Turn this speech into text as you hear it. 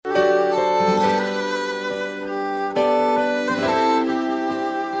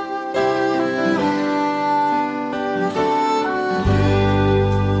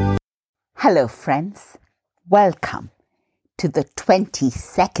Hello friends, welcome to the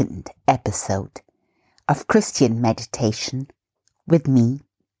 22nd episode of Christian Meditation with me,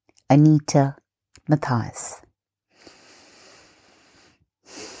 Anita Matthias.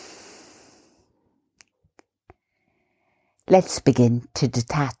 Let's begin to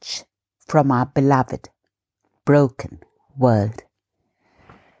detach from our beloved, broken world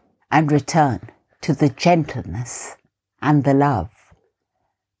and return to the gentleness and the love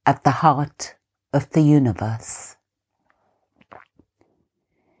at the heart of the universe.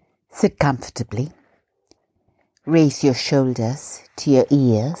 Sit comfortably. Raise your shoulders to your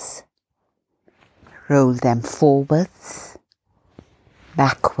ears. Roll them forwards,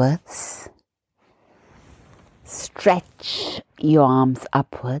 backwards. Stretch your arms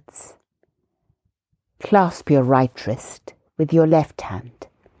upwards. Clasp your right wrist with your left hand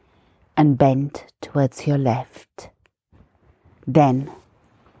and bend towards your left. Then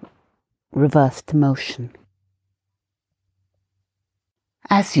reverse the motion.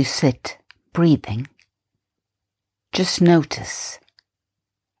 As you sit breathing, just notice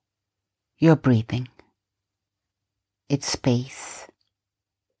your breathing, its space,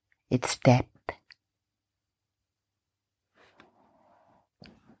 its depth.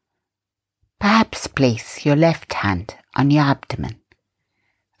 Perhaps place your left hand on your abdomen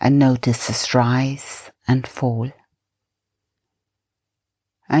and notice its rise and fall,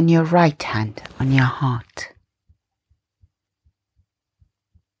 and your right hand on your heart.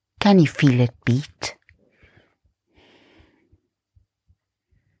 Can you feel it beat?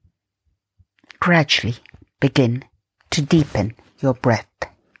 Gradually begin to deepen your breath.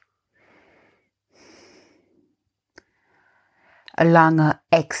 A longer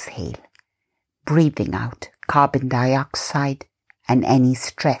exhale, breathing out carbon dioxide and any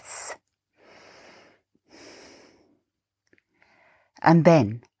stress. And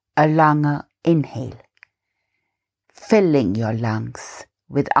then a longer inhale, filling your lungs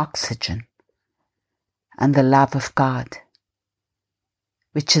with oxygen and the love of God,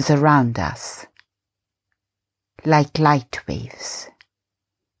 which is around us, like light waves,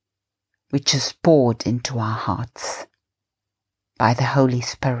 which is poured into our hearts by the Holy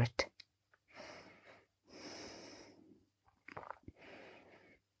Spirit.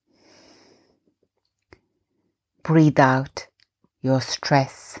 Breathe out your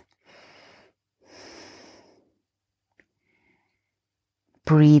stress.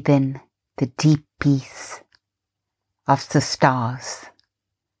 Breathe in the deep peace of the stars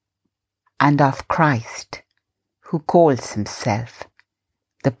and of Christ, who calls himself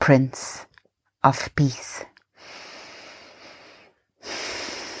the Prince of Peace.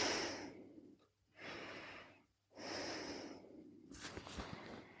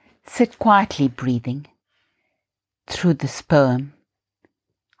 Sit quietly breathing through the sperm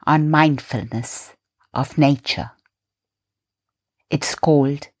on mindfulness of nature. It's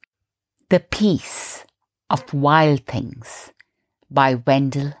called The Peace of Wild Things by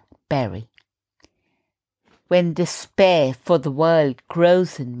Wendell Berry. When despair for the world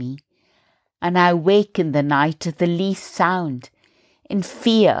grows in me, and I wake in the night at the least sound, in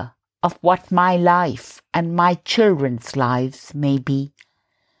fear of what my life and my children's lives may be,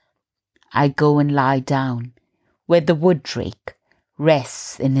 I go and lie down where the wooddrake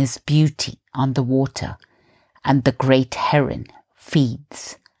rests in his beauty on the water and the great heron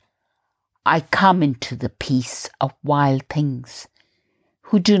feeds. I come into the peace of wild things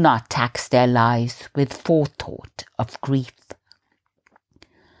who do not tax their lives with forethought of grief.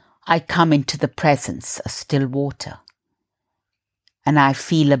 I come into the presence of still water, and I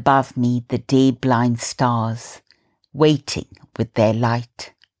feel above me the day-blind stars waiting with their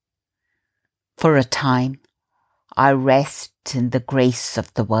light. For a time, I rest in the grace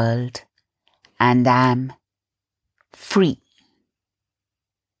of the world and am free.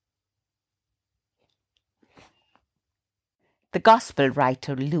 The Gospel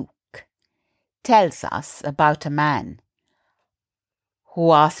writer Luke tells us about a man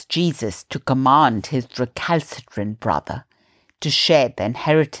who asked Jesus to command his recalcitrant brother to share the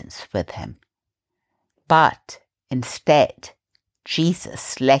inheritance with him. But instead,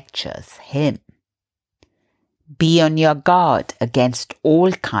 Jesus lectures him. Be on your guard against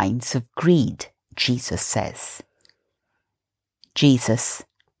all kinds of greed, Jesus says. Jesus,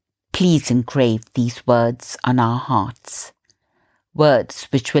 please engrave these words on our hearts, words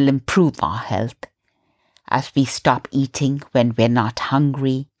which will improve our health as we stop eating when we're not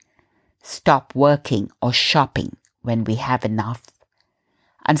hungry, stop working or shopping when we have enough,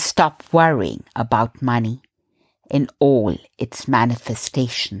 and stop worrying about money in all its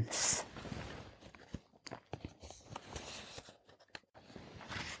manifestations.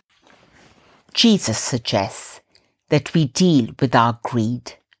 Jesus suggests that we deal with our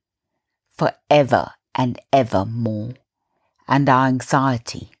greed forever and ever more, and our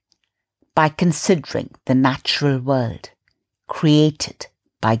anxiety, by considering the natural world created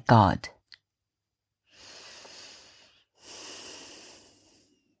by God.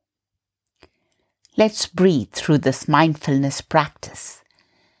 Let's breathe through this mindfulness practice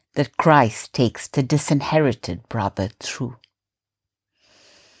that Christ takes the disinherited brother through.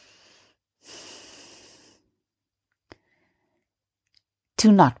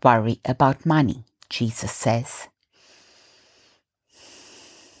 Do not worry about money, Jesus says.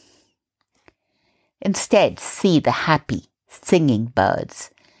 Instead, see the happy, singing birds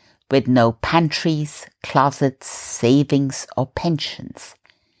with no pantries, closets, savings, or pensions,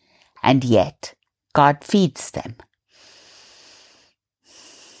 and yet God feeds them.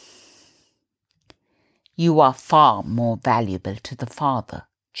 You are far more valuable to the Father,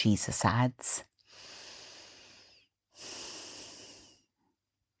 Jesus adds.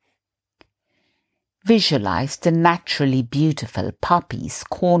 Visualize the naturally beautiful poppies,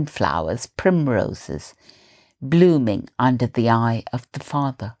 cornflowers, primroses blooming under the eye of the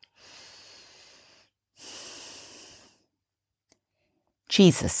Father.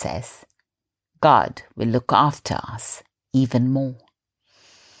 Jesus says, God will look after us even more.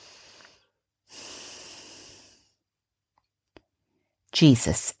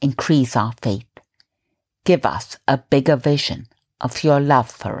 Jesus, increase our faith. Give us a bigger vision of your love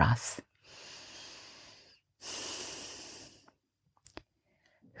for us.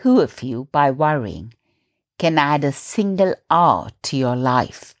 Who of you, by worrying, can add a single hour to your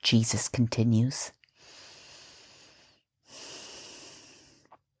life? Jesus continues.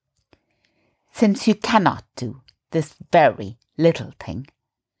 Since you cannot do this very little thing,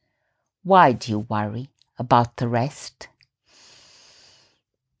 why do you worry about the rest?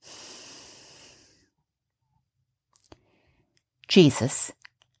 Jesus,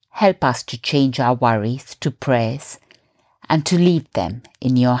 help us to change our worries to prayers and to leave them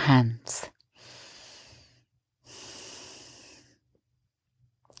in your hands.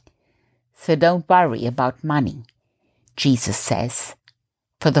 So don't worry about money, Jesus says,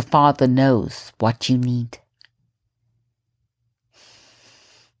 for the Father knows what you need.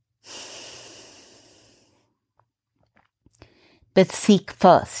 But seek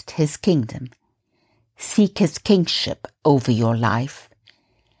first His kingdom. Seek His kingship over your life,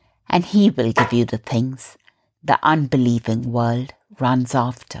 and He will give you the things the unbelieving world runs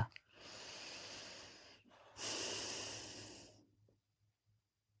after.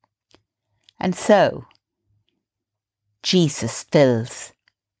 And so, Jesus fills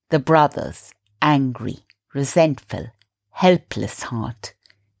the brother's angry, resentful, helpless heart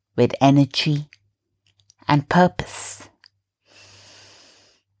with energy and purpose.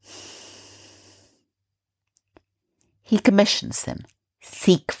 He commissions him,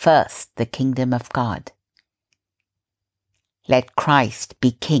 seek first the kingdom of God. Let Christ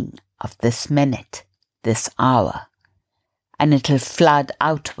be king of this minute, this hour, and it'll flood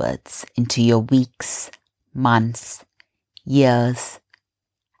outwards into your weeks, months, years,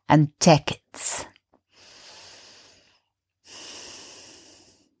 and decades.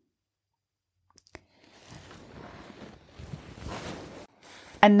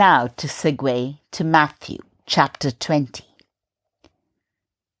 And now to segue to Matthew chapter 20.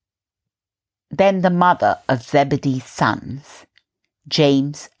 Then the mother of Zebedee's sons,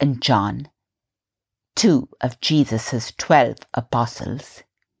 James and John, 2 of Jesus' 12 apostles,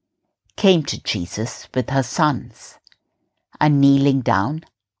 came to Jesus with her sons, and kneeling down,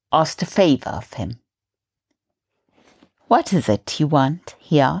 asked a favour of him. "What is it you want?"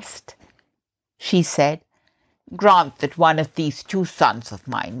 he asked. She said, "Grant that one of these 2 sons of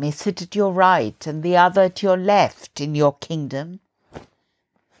mine may sit at your right and the other at your left in your kingdom."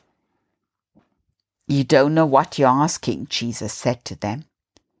 "You don't know what you're asking," Jesus said to them.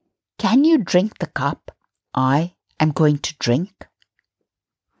 "Can you drink the cup I am going to drink?"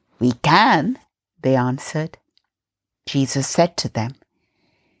 "We can," they answered. Jesus said to them,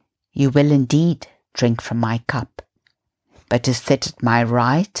 "You will indeed drink from my cup, but to sit at my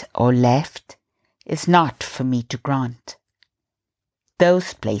right or left is not for me to grant.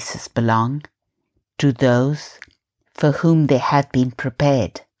 Those places belong to those for whom they have been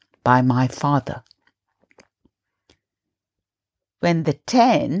prepared by my Father." When the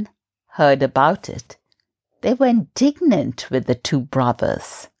 10 heard about it, they were indignant with the 2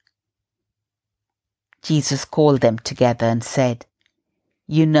 brothers. Jesus called them together and said,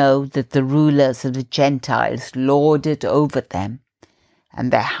 "You know that the rulers of the Gentiles lord it over them,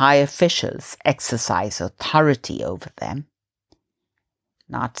 and their high officials exercise authority over them.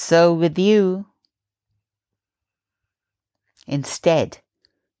 Not so with you. Instead,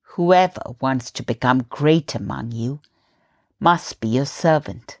 whoever wants to become great among you must be your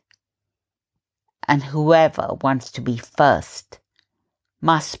servant, and whoever wants to be first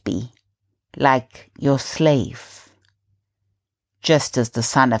must be like your slave, just as the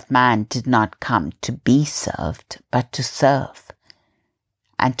Son of Man did not come to be served, but to serve,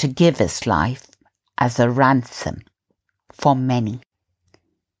 and to give his life as a ransom for many.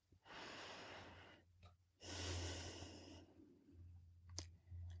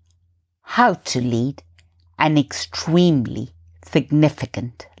 How to lead an extremely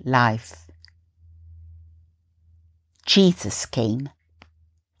significant life. Jesus came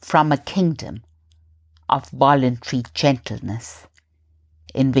from a kingdom of voluntary gentleness,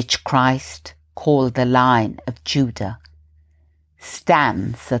 in which Christ, called the Lion of Judah,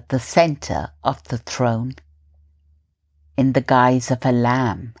 stands at the center of the throne in the guise of a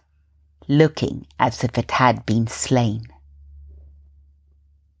lamb, looking as if it had been slain.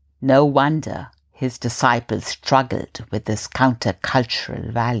 No wonder his disciples struggled with his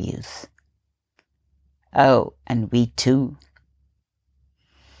countercultural values. Oh, and we too.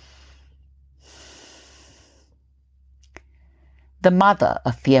 The mother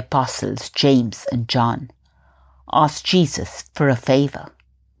of the apostles, James and John, asked Jesus for a favor.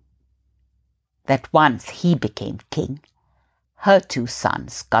 That once he became king, her two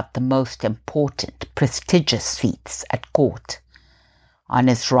sons got the most important, prestigious seats at court, on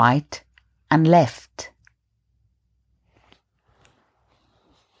his right and left.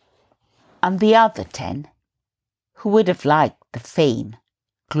 And the other 10, who would have liked the fame,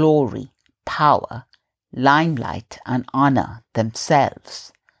 glory, power, limelight and honor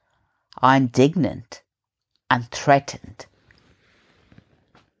themselves, are indignant and threatened.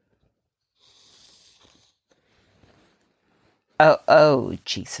 Oh,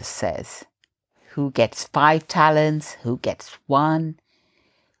 Jesus says, who gets 5 talents, who gets 1,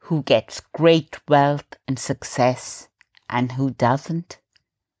 who gets great wealth and success, and who doesn't?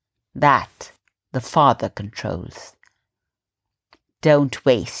 That the Father controls. Don't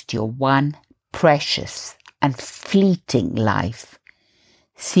waste your one precious and fleeting life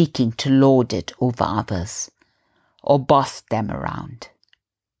seeking to lord it over others or boss them around.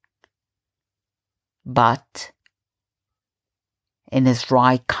 But in his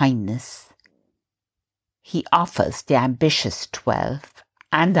wry kindness, he offers the ambitious 12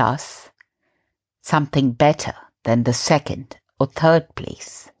 and us something better than the 2nd or 3rd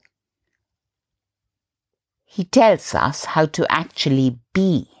place. He tells us how to actually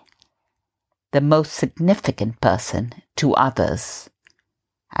be the most significant person to others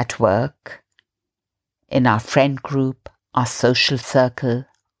at work, in our friend group, our social circle,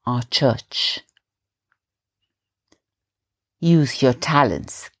 our church. Use your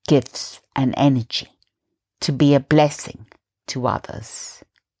talents, gifts, and energy to be a blessing to others.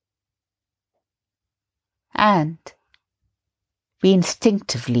 And we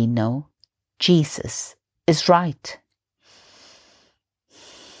instinctively know Jesus is right.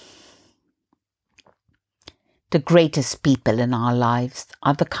 The greatest people in our lives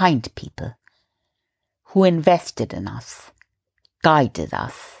are the kind people who invested in us, guided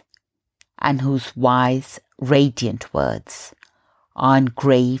us, and whose wise, radiant words are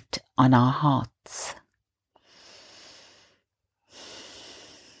engraved on our hearts.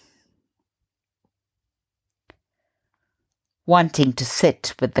 Wanting to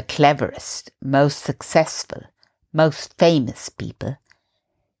sit with the cleverest, most successful, most famous people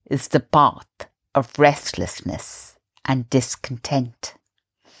is the path of restlessness and discontent.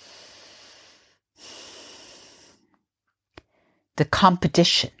 The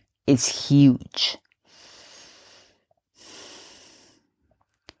competition is huge.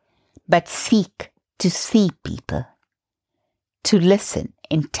 But seek to see people, to listen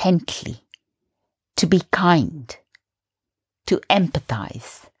intently, to be kind, to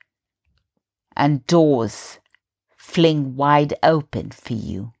empathize, and doors fling wide open for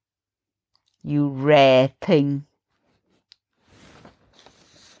you, you rare thing.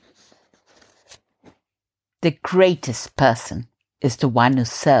 The greatest person is the one who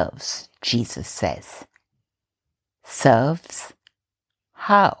serves, Jesus says. Serves?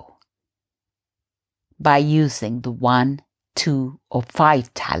 How? By using the 1, 2, or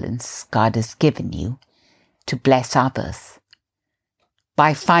 5 talents God has given you to bless others.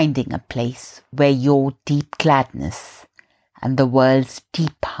 By finding a place where your deep gladness and the world's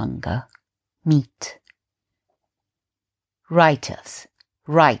deep hunger meet. Writers,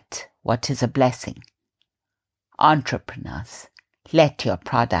 write what is a blessing. Entrepreneurs, let your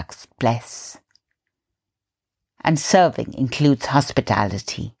products bless. And serving includes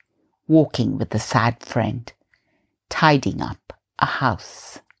hospitality, walking with a sad friend, tidying up a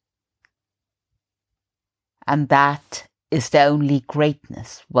house. And that is the only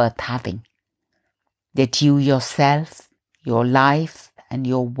greatness worth having, that you yourself, your life, and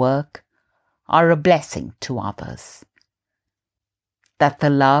your work are a blessing to others, that the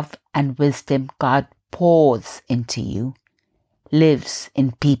love and wisdom God pours into you lives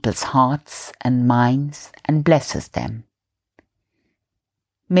in people's hearts and minds and blesses them.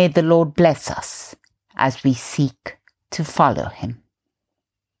 May the Lord bless us as we seek to follow him.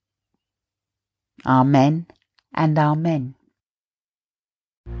 Amen and amen.